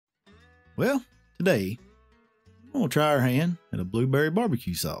Well, today we're going to try our hand at a blueberry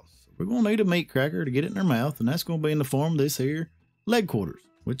barbecue sauce. We're going to need a meat cracker to get it in our mouth, and that's going to be in the form of this here leg quarters,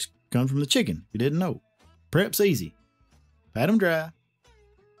 which comes from the chicken, if you didn't know. Prep's easy. Pat them dry,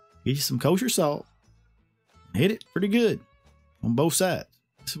 get you some kosher salt, and hit it pretty good on both sides.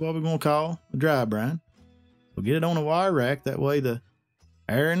 This is what we're going to call a dry brine. So get it on a wire rack, that way the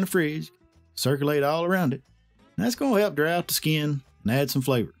air in the fridge circulate all around it. And that's going to help dry out the skin and add some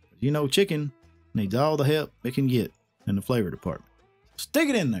flavor. You know, chicken needs all the help it can get in the flavor department. So stick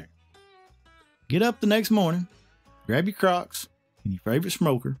it in there. Get up the next morning, grab your Crocs and your favorite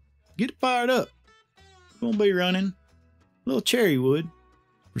smoker, get it fired up. We're going to be running a little cherry wood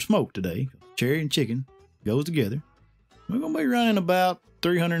for smoke today. Cherry and chicken goes together. We're going to be running about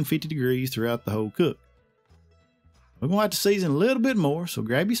 350 degrees throughout the whole cook. We're going to have to season a little bit more, so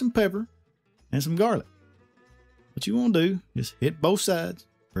grab you some pepper and some garlic. What you want to do is hit both sides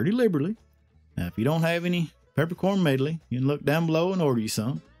pretty liberally. Now, if you don't have any peppercorn medley, you can look down below and order you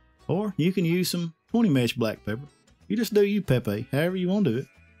some. Or you can use some 20 mesh black pepper. You just do you pepe, however you want to do it.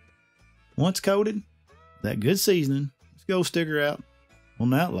 Once coated, that good seasoning, let's go stick her out on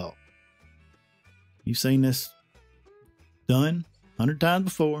the Outlaw. You've seen this done 100 times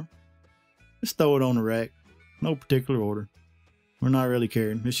before. Just throw it on the rack. No particular order. We're not really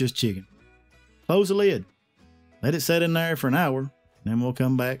caring. It's just chicken. Close the lid. Let it set in there for an hour. Then we'll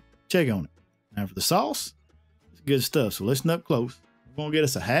come back, check on it. Now for the sauce, it's good stuff. So listen up close. We're going to get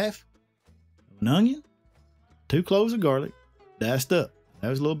us a half of an onion, 2 cloves of garlic, diced up. That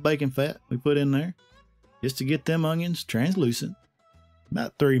was a little bacon fat we put in there just to get them onions translucent.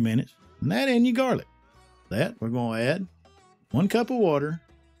 About 3 minutes. And add in your garlic. That we're going to add 1 cup of water,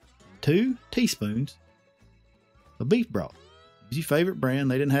 2 teaspoons of beef broth. Use your favorite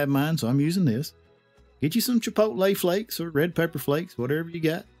brand. They didn't have mine, so I'm using this. Get you some chipotle flakes or red pepper flakes, whatever you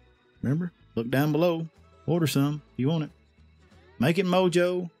got. Remember, look down below. Order some if you want it. Make it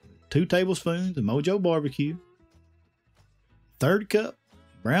MOJO. 2 tablespoons of MOJO barbecue. 1/3 cup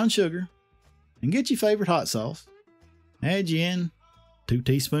brown sugar. And get your favorite hot sauce. Add you in 2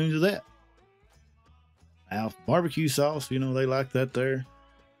 teaspoons of that. Now, barbecue sauce, you know, they like that there.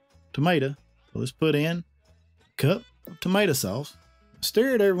 Tomato. So let's put in a cup of tomato sauce.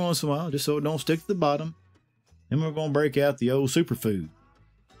 Stir it every once in a while, just so it don't stick to the bottom. Then we're going to break out the old superfood,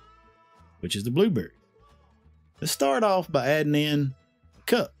 which is the blueberry. Let's start off by adding in a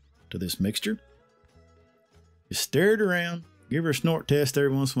cup to this mixture. Just stir it around. Give her a snort test every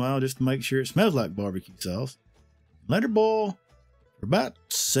once in a while, just to make sure it smells like barbecue sauce. Let her boil for about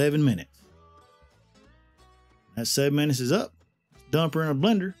 7 minutes. That 7 minutes is up. Dump her in a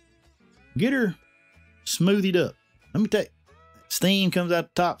blender. Get her smoothied up. Let me tell you, steam comes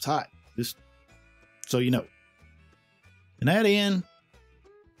out the top's hot, just so you know. And add in,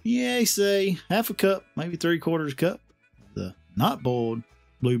 yeah, say half a cup, maybe 3/4 cup of the not boiled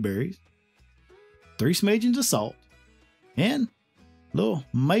blueberries, 3 smidgens of salt, and a little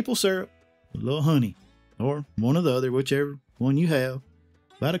maple syrup, a little honey, or one or the other, whichever one you have.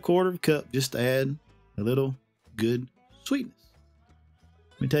 About 1/4 cup, just to add a little good sweetness.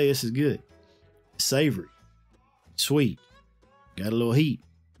 Let me tell you, this is good. It's savory, sweet. Got a little heat.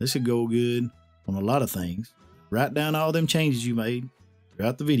 This could go good on a lot of things. Write down all them changes you made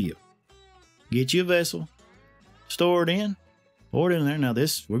throughout the video. Get you a vessel. Store it in. Pour it in there. Now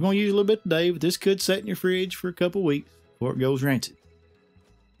this, we're going to use a little bit today, but this could set in your fridge for a couple weeks before it goes rancid.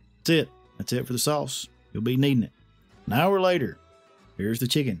 That's it. That's it for the sauce. You'll be needing it. An hour later, here's the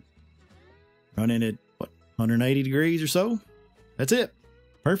chicken. Running at, 180 degrees or so? That's it.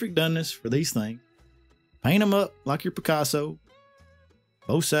 Perfect doneness for these things. Paint them up like your Picasso.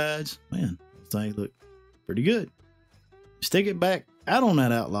 Both sides, man, those things look pretty good. Stick it back out on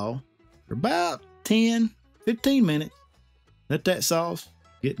that Outlaw for about 10, 15 minutes. Let that sauce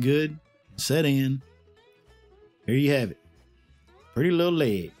get good, set in. Here you have it. Pretty little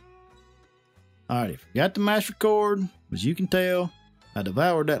leg. Alright, forgot to mash record. As you can tell, I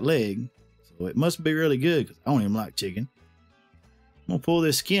devoured that leg, so it must be really good because I don't even like chicken. I'm gonna pull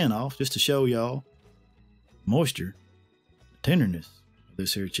this skin off just to show y'all moisture, tenderness of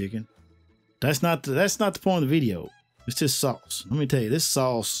this here chicken. That's not the point of the video. It's just sauce. Let me tell you, this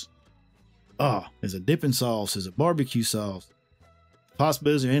sauce, is a dipping sauce, is a barbecue sauce. The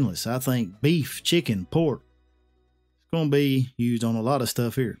possibilities are endless. I think beef, chicken, pork, it's gonna be used on a lot of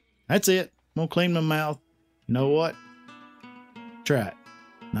stuff here. That's it. I'm gonna clean my mouth. You know what? Try it.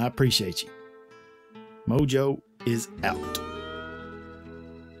 And I appreciate you. MOJO is out.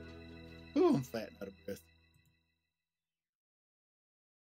 Ooh, I'm fattening out a